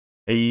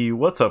Hey,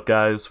 what's up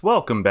guys?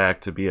 Welcome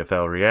back to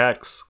BFL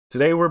Reacts.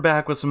 Today we're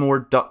back with some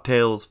more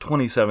Ducktales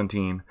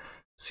 2017,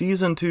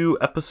 Season 2,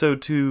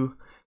 Episode 2,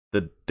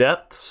 The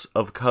Depths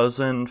of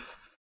Cousin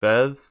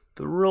Fethry?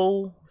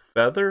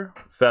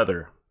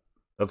 Feather.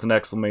 That's an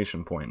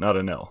exclamation point, not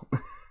an L.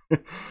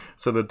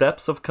 So The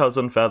Depths of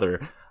Cousin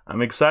Fethry.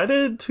 I'm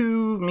excited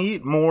to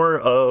meet more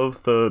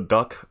of the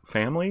Duck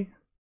family,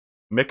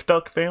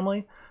 McDuck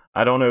family.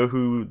 I don't know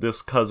who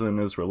this cousin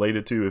is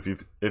related to,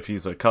 if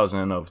he's a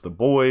cousin of the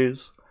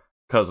boys,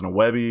 cousin of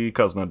Webby,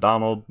 cousin of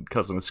Donald,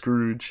 cousin of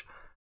Scrooge.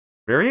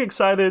 Very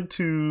excited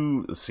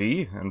to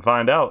see and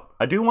find out.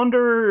 I do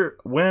wonder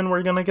when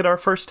we're going to get our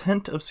first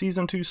hint of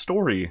Season 2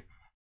 story.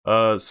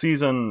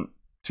 Season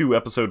 2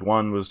 Episode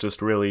 1 was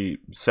just really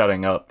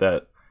setting up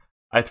that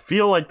I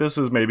feel like this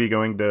is maybe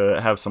going to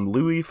have some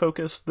Louis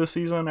focus this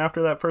season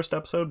after that first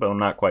episode, but I'm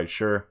not quite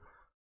sure.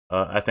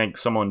 I think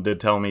someone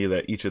did tell me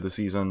that each of the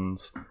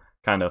seasons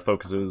kind of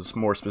focuses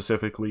more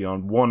specifically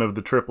on one of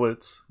the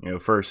triplets. You know,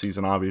 first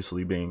season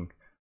obviously being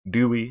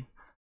Dewey.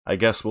 I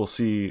guess we'll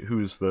see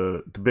who's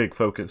the big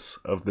focus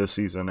of this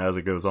season as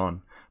it goes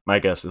on. My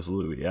guess is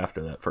Louis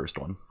after that first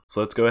one. So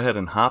let's go ahead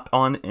and hop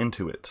on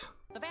into it.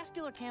 The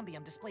vascular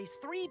cambium displays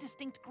 3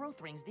 distinct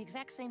growth rings the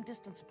exact same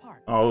distance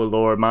apart. Oh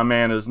lord, my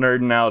man is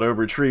nerding out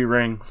over tree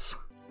rings.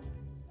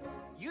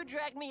 You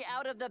dragged me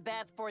out of the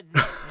bath for this,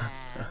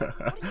 man.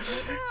 What do you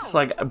do now? It's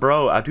like,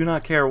 bro, I do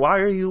not care. Why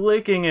are you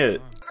licking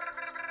it?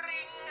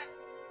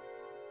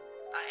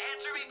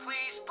 Answer me,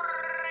 please.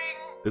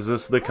 Is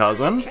this the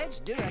cousin? What are you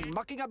kids doing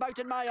mucking about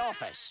in my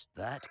office?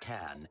 That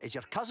can is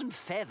your cousin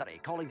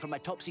Fethry calling from my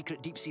top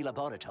secret deep sea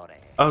laboratory.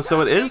 Oh,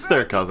 so it is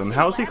their cousin.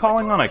 How is he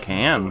calling on a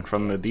can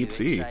from the deep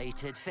sea?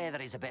 Excited.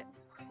 Fethry's a bit.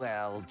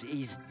 Well,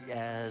 he's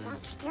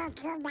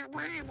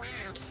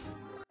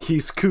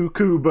He's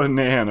cuckoo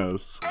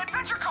bananas.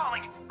 Adventure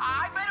calling.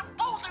 I've made a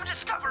bold new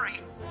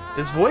discovery.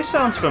 His voice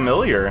sounds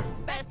familiar.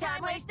 Best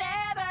time waste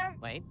ever!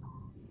 Wait,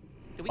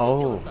 did we just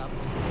steal this up?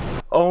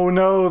 Oh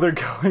no, they're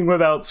going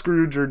without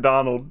Scrooge or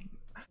Donald.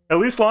 At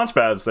least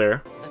Launchpad's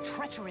there. The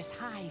treacherous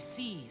high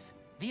seas,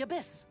 the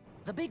abyss,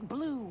 the big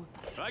blue.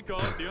 I call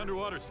it the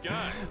underwater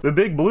sky. The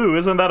Big Blue,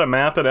 isn't that a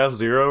map at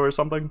F-Zero or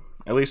something?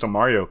 At least on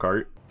Mario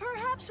Kart.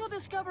 Perhaps he'll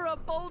discover a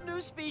bold new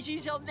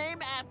species he'll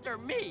name after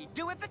me.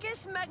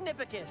 Duificus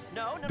magnificus.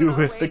 No,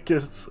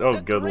 Duificus? Oh,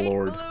 the good great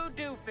lord. blue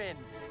doofin.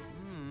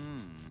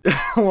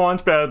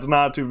 Launchpad's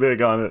not too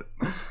big on it.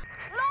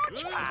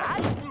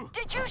 Launchpad,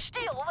 did you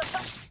steal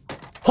the...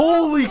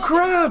 Holy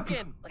crap!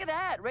 Look at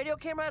that! Radio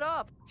came right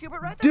up.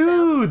 Hubert, write that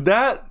Dude,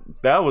 that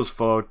was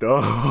fucked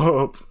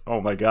up.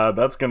 Oh my god,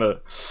 that's gonna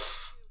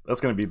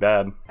be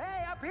bad.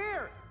 Hey, up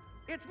here.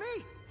 It's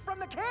me from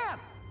the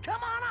camp.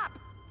 Come on up.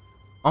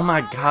 Oh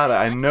my god,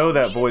 I know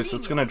that voice.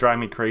 It's gonna drive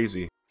me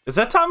crazy. Is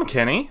that Tom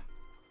Kenny?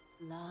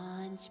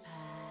 Launchpad.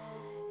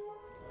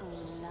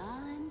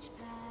 Launchpad.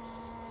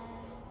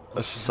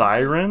 A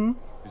siren?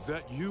 Is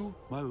that you,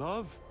 my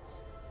love?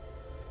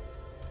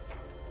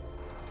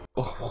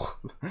 Oh,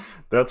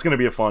 that's gonna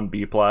be a fun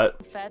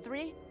B-plot.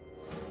 Fethry?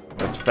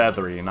 That's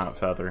Fethry, not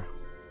Feather.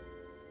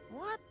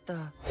 What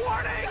the?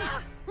 warning!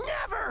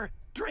 Never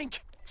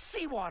drink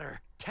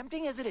seawater.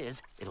 Tempting as it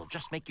is, it'll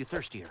just make you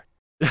thirstier.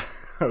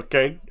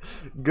 Okay,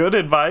 good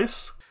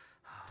advice.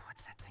 Oh,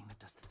 what's that thing that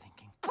does the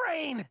thinking?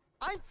 Brain!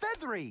 I'm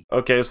Fethry!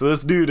 Okay, so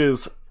this dude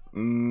is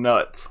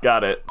nuts.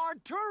 Got it.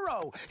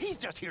 Arturo! He's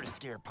just here to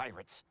scare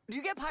pirates. Do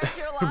you get pirates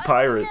here alive?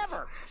 Pirates.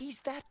 Never! He's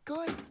that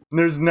good.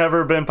 There's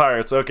never been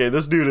pirates. Okay,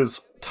 this dude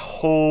is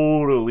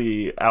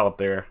totally out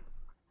there.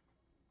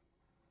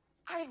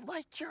 I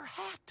like your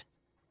hat.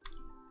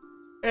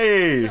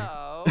 Hey!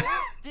 So,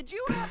 did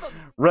you have a...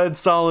 Red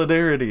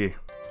solidarity.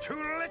 To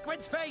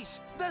liquid space,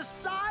 the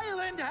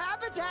silent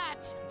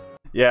habitat!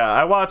 Yeah,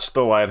 I watched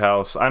The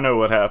Lighthouse. I know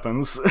what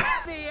happens.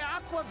 The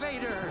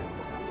aquavator!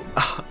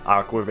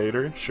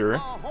 Aquavator, sure.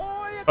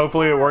 Ahoy,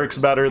 Hopefully it works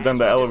better than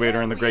the As we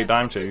elevator in the descend, Great we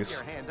Dime have to keep Chase.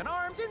 Your hands and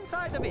arms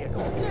inside the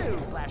vehicle. New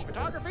flash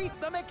photography,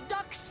 the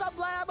McDuck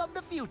sublab of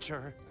the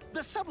future. The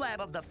sublab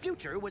of the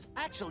future was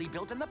actually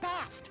built in the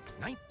past,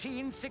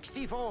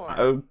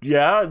 1964.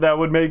 Yeah, that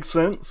would make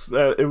sense.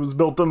 That it was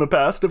built in the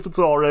past if it's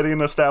already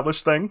an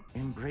established thing.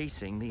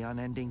 Embracing the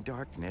unending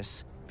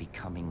darkness,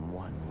 becoming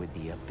one with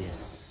the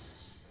abyss.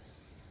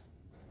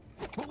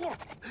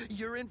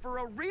 You're in for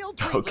a real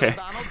treat, Okay.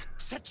 little Donalds.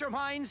 Set your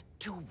minds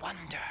to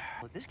wonder.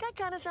 This guy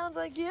kind of sounds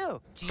like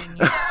you.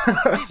 Genius.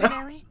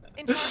 Visionary.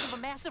 In charge of a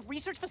massive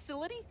research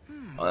facility?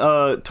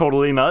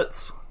 Totally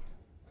nuts.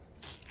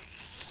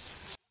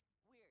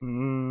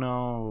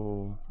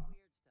 No.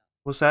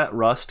 Was that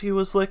rust he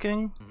was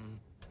licking?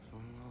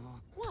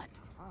 What?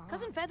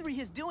 Cousin Fethry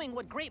is doing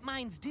what great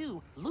minds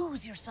do.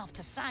 Lose yourself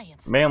to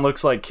science. Man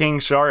looks like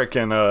King Shark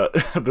in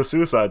the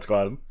Suicide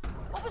Squad.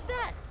 What was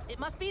that? It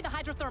must be the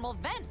hydrothermal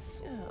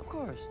vents. Yeah, of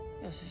course.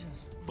 Yes.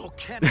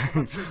 Volcanic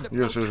ruptures that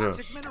Yes, blow yes, yes.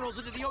 toxic minerals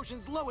into the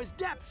ocean's lowest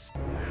depths.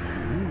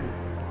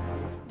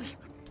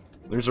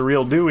 There's a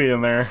real Dewey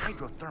in there.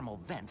 Hydrothermal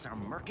vents are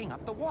murking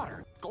up the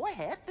water. Go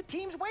ahead, the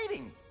team's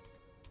waiting.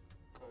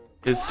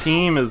 His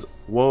team is...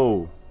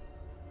 Whoa.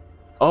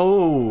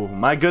 Oh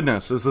my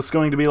goodness, is this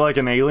going to be like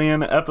an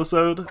alien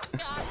episode?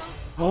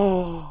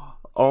 Oh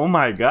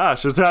my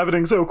gosh, it's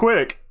happening so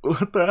quick.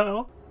 What the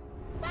hell?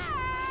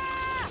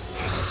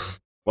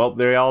 Well,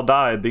 they all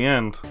died at the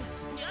end.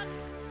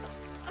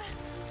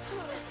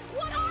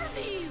 What are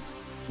these?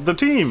 The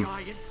team.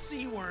 Giant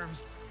sea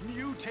worms,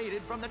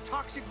 mutated from the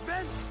toxic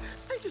vents.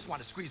 They just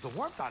want to squeeze the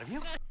warmth out of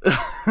you.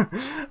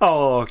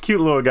 Oh,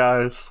 cute little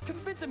guys.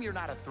 Convince them you're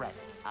not a threat.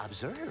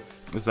 Observe.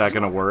 Is that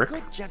gonna You're a work?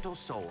 good, gentle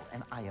soul,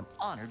 and I am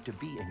honored to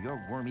be in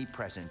your wormy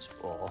presence.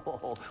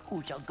 Oh,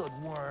 who's a good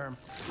worm?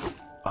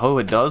 Oh,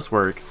 it does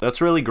work. That's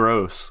really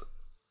gross.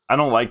 I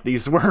don't like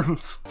these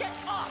worms. Get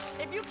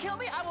off! If you kill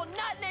me, I will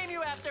not name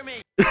you after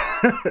me!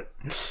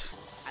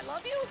 I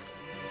love you?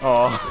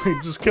 Oh, he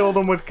just killed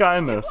him with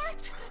kindness.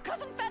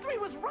 Cousin Fethry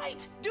was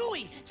right!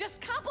 Dewey,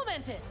 just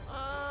compliment it!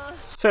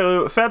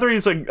 So,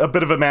 Fethry's a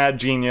bit of a mad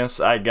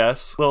genius, I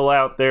guess. A little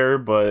out there,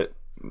 but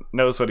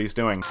knows what he's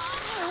doing.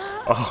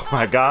 Oh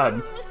my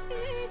god.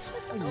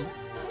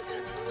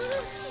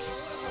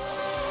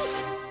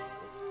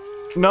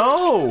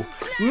 No!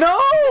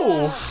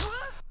 No!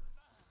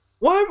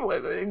 Why?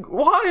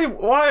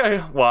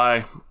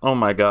 Oh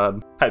my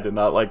god. I did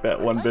not like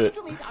that one bit.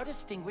 To meet our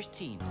distinguished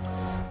team.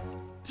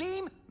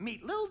 Team,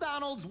 meet Lil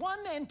Donalds 1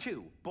 and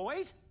 2.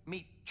 Boys,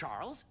 meet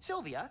Charles,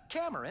 Sylvia,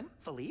 Cameron,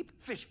 Philippe,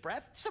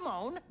 Fishbreath,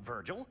 Simone,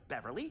 Virgil,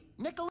 Beverly,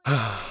 Nicholas.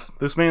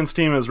 This man's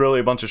team is really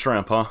a bunch of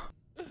shrimp, huh?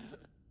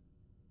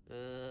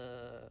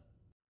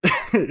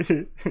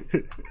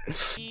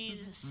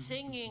 He's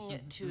singing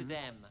to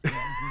them.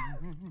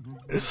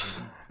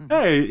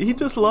 Hey, he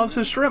just loves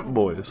his shrimp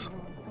boys.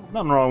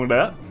 Nothing wrong with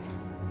that.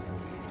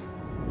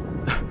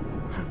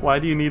 Why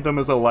do you need them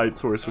as a light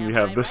source when you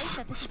have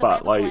this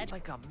spotlight?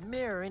 Like a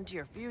mirror into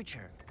your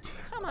future.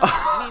 Come on,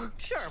 I mean,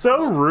 sure.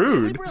 So we're both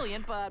rude. really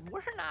brilliant, but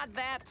we're not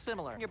that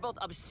similar. You're both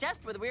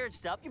obsessed with weird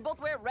stuff. You both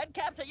wear red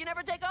caps that you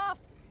never take off.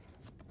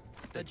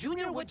 The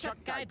Junior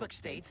Woodchuck Guidebook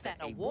states that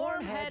a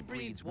warm head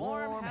breeds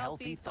warm,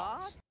 healthy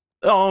thoughts.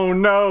 Oh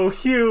no,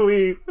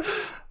 Huey!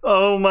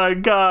 Oh my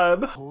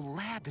god. The whole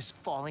lab is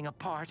falling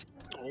apart.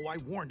 Oh, I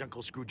warned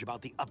Uncle Scrooge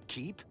about the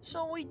upkeep.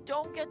 So we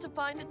don't get to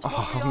find a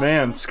Oh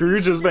man,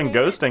 Scrooge has been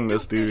ghosting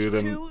this dude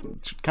and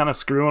kind of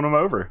screwing him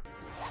over.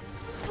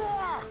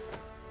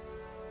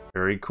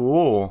 Very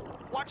cool.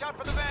 Watch out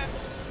for the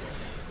vents.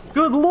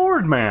 Good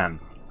lord, man!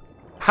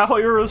 How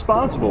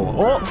irresponsible.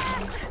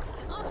 Oh!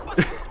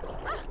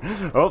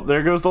 Oh,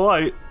 there goes the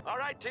light. All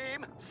right,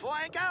 team,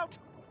 flank out.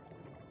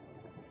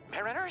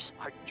 Mariners,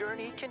 our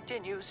journey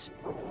continues.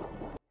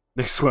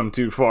 They swim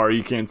too far,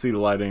 you can't see the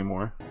light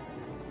anymore.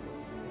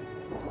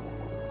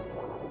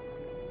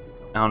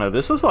 I don't know,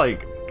 this is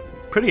like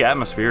pretty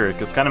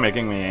atmospheric. It's kind of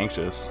making me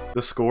anxious.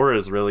 The score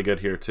is really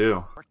good here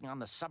too. Working on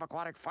the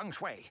subaquatic feng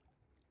shui.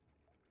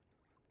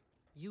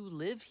 You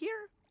live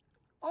here?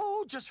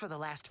 Oh, just for the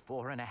last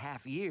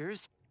 4.5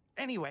 years.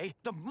 Anyway,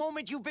 the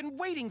moment you've been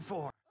waiting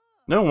for.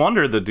 No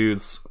wonder the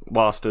dude's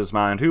lost his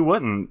mind. Who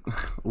wouldn't?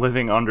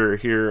 Living under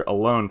here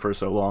alone for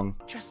so long.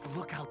 Just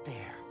look out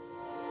there.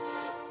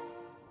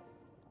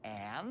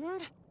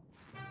 And...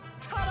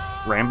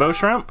 ta-da! Rainbow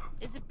shrimp?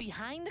 Is it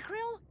behind the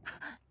krill?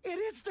 It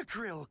is the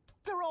krill.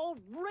 They're all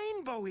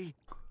rainbowy.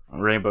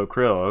 Rainbow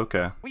krill,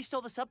 okay. We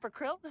stole the sub for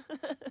Krill?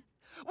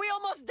 We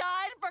almost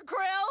died for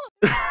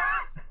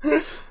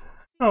Krill?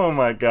 Oh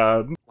my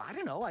god. I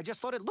don't know, I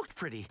just thought it looked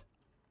pretty.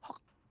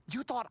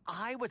 You thought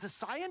I was a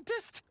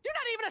scientist? You're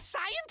not even a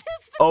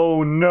scientist?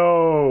 Oh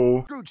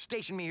no. Scrooge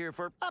stationed me here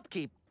for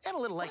upkeep and a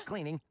little light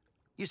cleaning.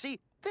 You see,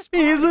 this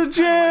He's pod a is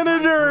kinda like my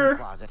janitor. broom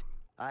closet.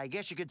 I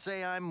guess you could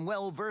say I'm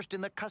well versed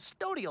in the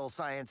custodial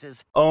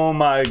sciences. Oh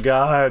my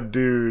god,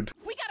 dude.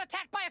 We got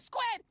attacked by a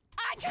squid!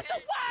 I kissed a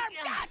worm!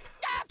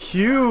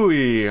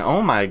 Huey.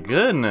 Oh my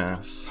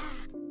goodness.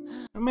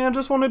 That man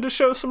just wanted to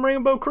show some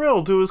rainbow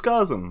krill to his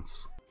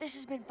cousins. This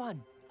has been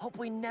fun. Hope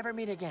we never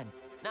meet again.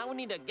 Now we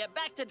need to get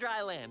back to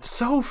dry land.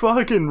 So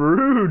fucking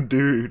rude,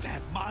 dude.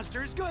 That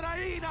monster's gonna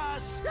eat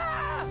us.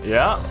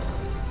 Yeah.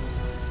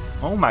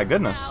 Oh my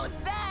goodness. Now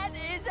that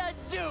is a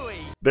Dewey.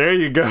 There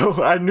you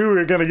go. I knew we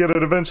were gonna get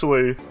it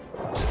eventually.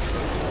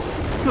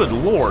 Good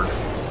lord.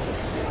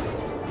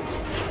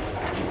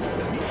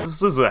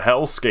 This is a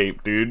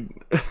hellscape, dude.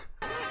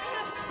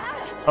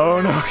 Oh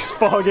no, he's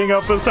fogging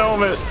up his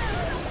helmet.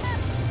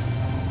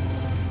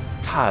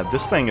 God,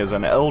 this thing is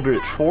an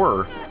eldritch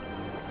horror.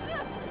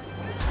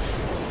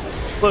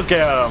 Look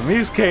at him,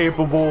 he's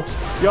capable.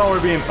 Y'all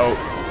are being... oh.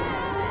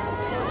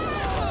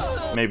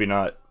 Maybe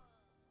not.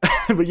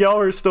 But y'all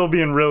are still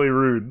being really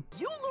rude.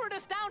 You lured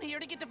us down here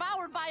to get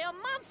devoured by a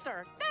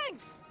monster!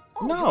 Thanks!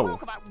 Oh, No. You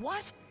broke about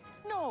what?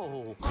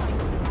 No.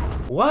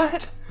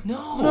 What?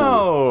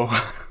 No.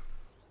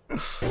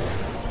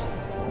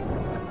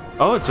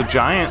 Oh, it's a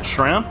giant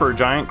shrimp or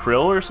giant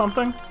krill or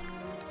something?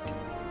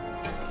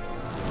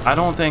 I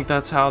don't think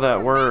that's how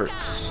that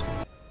works.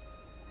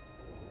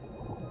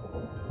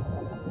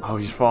 Oh,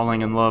 he's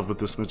falling in love with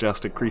this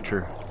majestic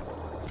creature.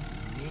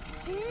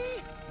 Mitzi?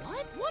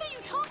 What? What are you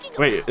talking about?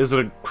 Wait, is it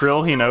a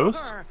krill he knows?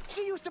 Her.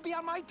 She used to be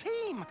on my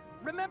team.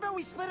 Remember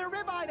we split a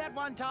ribeye that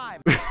one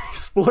time. He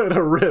split a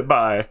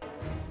ribeye.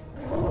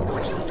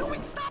 What are you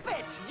doing? Stop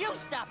it! You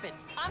stop it!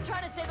 I'm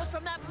trying to save us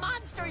from that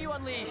monster you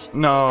unleashed!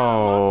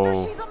 No.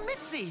 Monster, she's a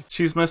Mitzi.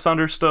 She's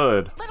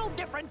misunderstood. Little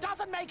different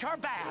doesn't make her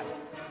bad.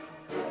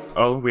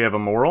 Oh, we have a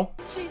moral?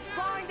 She's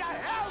trying to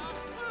help.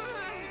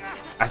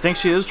 I think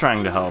she is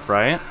trying to help,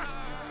 right?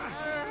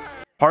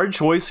 Hard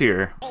choice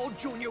here. All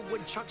junior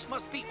woodchucks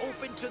must be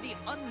open to the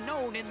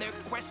unknown in their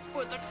quest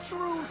for the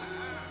truth.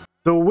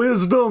 The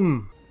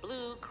wisdom.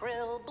 Blue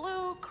krill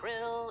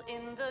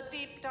in the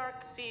deep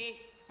dark sea.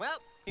 Well,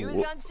 he was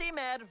gone sea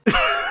mad. La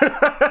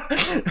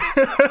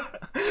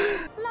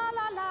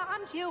la la,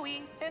 I'm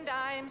Huey, and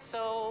I'm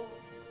so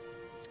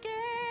scared.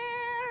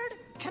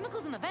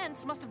 Chemicals in the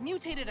vents must have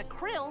mutated a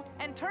krill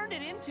and turned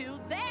it into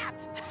that.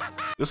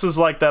 This is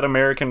like that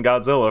American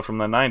Godzilla from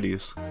the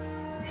 90s.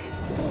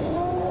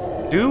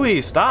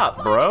 Dewey,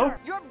 stop, bro.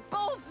 You're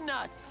both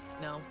nuts!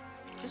 No,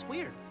 just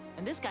weird.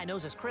 And this guy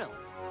knows his krill.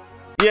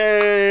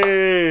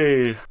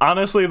 Yay!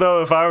 Honestly,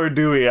 though, if I were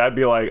Dewey, I'd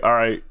be like, all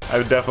right, I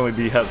would definitely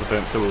be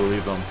hesitant to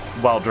believe them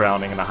while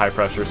drowning in a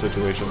high-pressure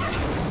situation.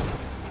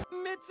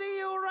 Mitzi,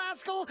 you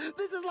rascal!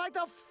 This is like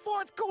the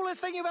fourth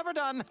coolest thing you've ever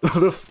done.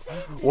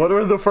 What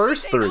are the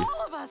first Saved three?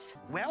 all of us!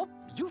 Well,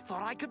 you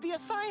thought I could be a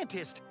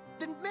scientist.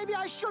 Then maybe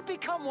I should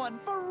become one,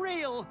 for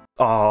real.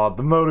 Aw,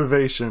 the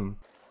motivation.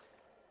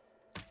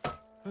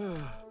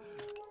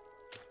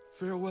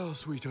 Farewell,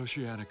 sweet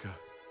Oceanica.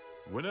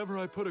 Whenever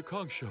I put a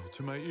conch shell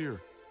to my ear,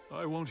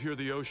 I won't hear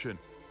the ocean.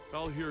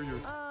 I'll hear your...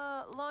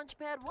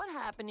 Launchpad, what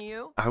happened to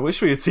you? I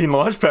wish we had seen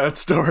Launchpad's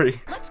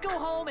story. Let's go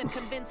home and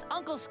convince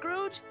Uncle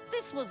Scrooge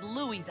this was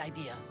Louie's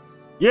idea.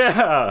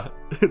 Yeah!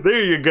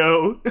 There you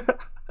go.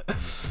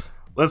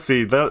 Let's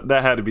see, that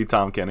had to be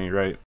Tom Kenny,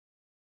 right?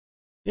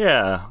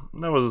 Yeah,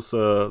 that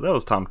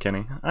was Tom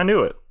Kenny. I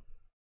knew it.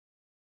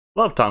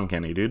 Love Tom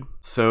Kenny, dude.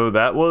 So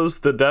that was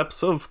The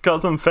Depths of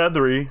Cousin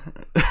Fethry.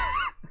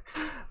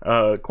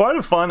 Quite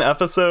a fun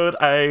episode.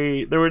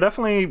 There were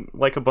definitely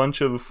like a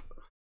bunch of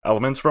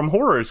elements from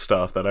horror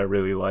stuff that I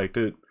really liked.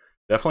 It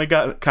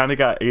definitely kind of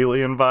got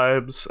Alien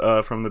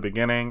vibes from the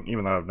beginning,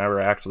 even though I've never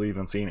actually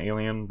even seen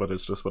Alien, but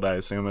it's just what I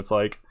assume it's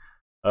like.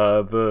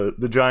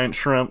 The giant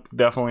shrimp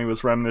definitely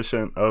was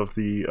reminiscent of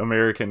the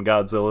American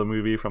Godzilla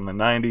movie from the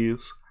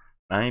 90s.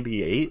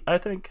 98, I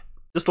think.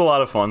 Just a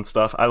lot of fun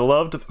stuff. I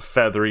loved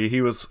Fethry.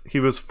 He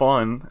was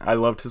fun. I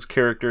loved his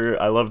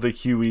character. I loved the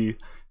Huey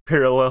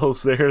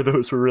parallels there.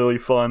 Those were really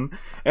fun.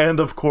 And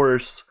of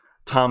course,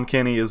 Tom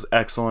Kenny is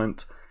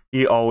excellent.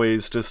 He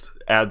always just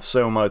adds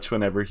so much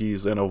whenever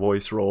he's in a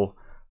voice role.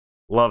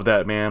 Love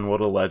that man. What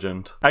a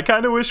legend. I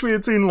kind of wish we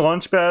had seen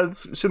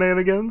Launchpad's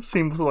shenanigans.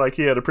 Seems like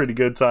he had a pretty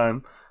good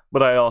time.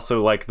 But I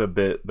also like the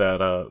bit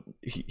that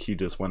he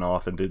just went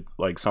off and did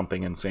like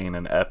something insane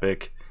and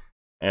epic.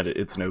 And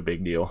it's no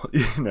big deal.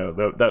 You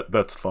know,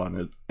 that's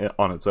fun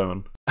on its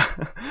own.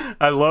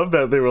 I love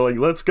that they were like,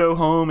 let's go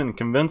home and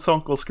convince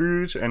Uncle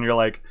Scrooge. And you're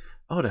like,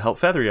 oh, to help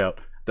Fethry out,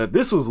 that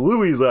this was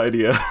Louie's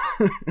idea.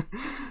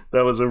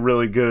 That was a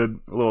really good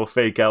little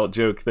fake out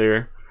joke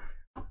there.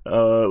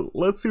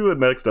 Let's see what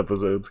next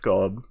episode's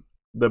called.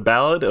 The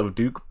Ballad of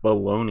Duke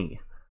Baloney.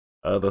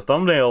 The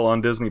thumbnail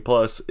on Disney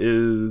Plus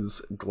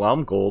is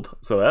Glomgold,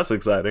 so that's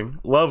exciting.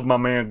 Love my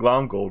man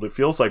Glomgold. It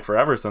feels like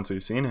forever since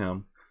we've seen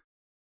him.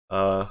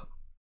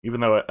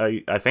 Even though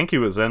I think he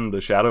was in the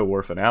Shadow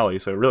War finale,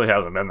 so it really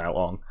hasn't been that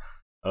long.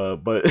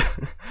 But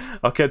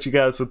I'll catch you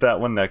guys with that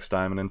one next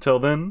time, and until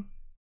then,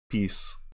 peace.